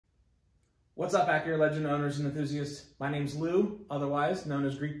What's up, Acura Legend owners and enthusiasts? My name's Lou, otherwise known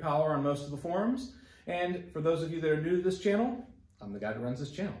as GreekPower on most of the forums. And for those of you that are new to this channel, I'm the guy that runs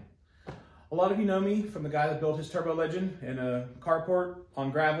this channel. A lot of you know me from the guy that built his Turbo Legend in a carport on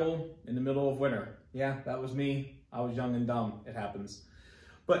gravel in the middle of winter. Yeah, that was me. I was young and dumb. It happens.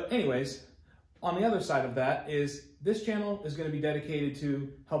 But anyways, on the other side of that is this channel is going to be dedicated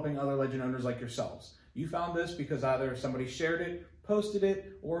to helping other Legend owners like yourselves. You found this because either somebody shared it, posted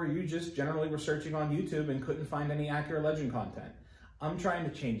it, or you just generally were searching on YouTube and couldn't find any Acura Legend content. I'm trying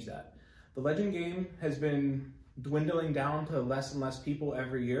to change that. The Legend game has been dwindling down to less and less people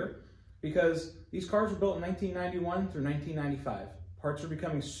every year because these cars were built in 1991 through 1995. Parts are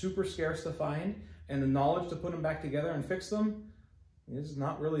becoming super scarce to find, and the knowledge to put them back together and fix them is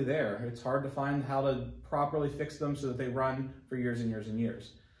not really there. It's hard to find how to properly fix them so that they run for years and years and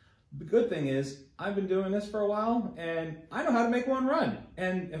years. The good thing is, I've been doing this for a while, and I know how to make one run.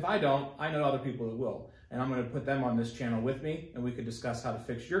 And if I don't, I know other people that will. And I'm going to put them on this channel with me, and we could discuss how to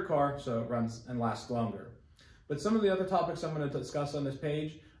fix your car so it runs and lasts longer. But some of the other topics I'm going to discuss on this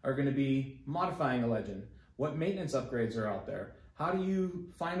page are going to be modifying a Legend. What maintenance upgrades are out there? How do you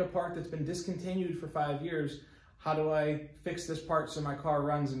find a part that's been discontinued for 5 years? How do I fix this part so my car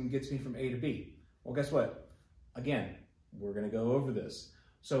runs and gets me from A to B? Well, guess what? Again, we're going to go over this.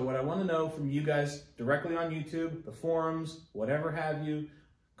 So what I want to know from you guys directly on YouTube, the forums, whatever have you,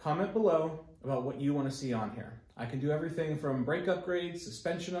 comment below about what you want to see on here. I can do everything from brake upgrades,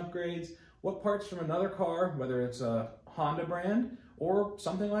 suspension upgrades, what parts from another car, whether it's a Honda brand or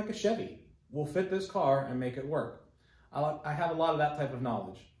something like a Chevy, will fit this car and make it work. I have a lot of that type of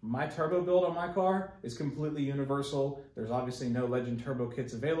knowledge. My turbo build on my car is completely universal. There's obviously no Legend turbo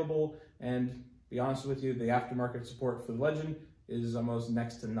kits available, and to be honest with you, the aftermarket support for the Legend is almost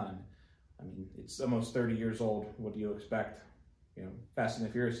next to none. I mean, it's almost 30 years old. What do you expect? You know, Fast and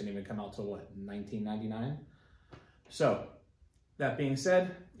the Furious didn't even come out till what, 1999? So, that being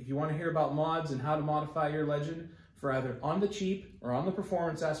said, if you want to hear about mods and how to modify your Legend for either on the cheap or on the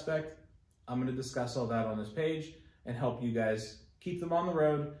performance aspect, I'm going to discuss all that on this page and help you guys keep them on the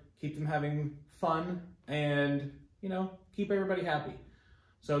road, keep them having fun, and, you know, keep everybody happy.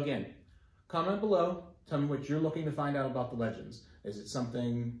 So again, comment below. Tell me what you're looking to find out about the Legends. Is it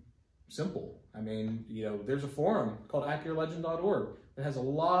something simple? I mean, you know, there's a forum called acuralegend.org that has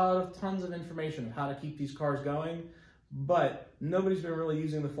tons of information on how to keep these cars going, but nobody's been really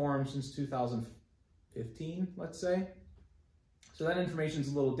using the forum since 2015, let's say. So that information's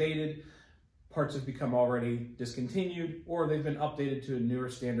a little dated. Parts have become already discontinued, or they've been updated to a newer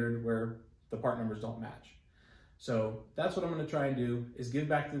standard where the part numbers don't match. So that's what I'm going to try and do, is give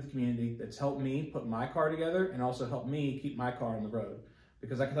back to the community that's helped me put my car together and also helped me keep my car on the road.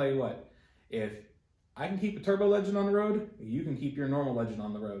 Because I can tell you what, if I can keep a Turbo Legend on the road, you can keep your normal Legend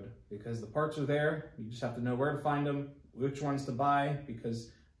on the road, because the parts are there. You just have to know where to find them, which ones to buy,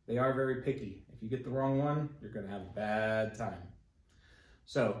 because they are very picky. If you get the wrong one, you're going to have a bad time.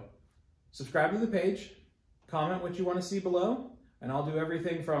 So subscribe to the page, comment what you want to see below, and I'll do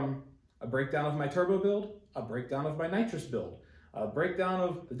everything from a breakdown of my turbo build, a breakdown of my nitrous build, a breakdown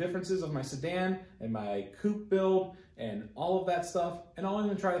of the differences of my sedan and my coupe build and all of that stuff. And I'll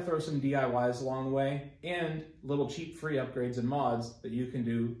even try to throw some DIYs along the way and little cheap free upgrades and mods that you can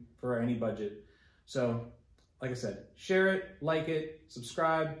do for any budget. So like I said, share it, like it,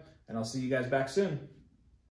 subscribe, and I'll see you guys back soon.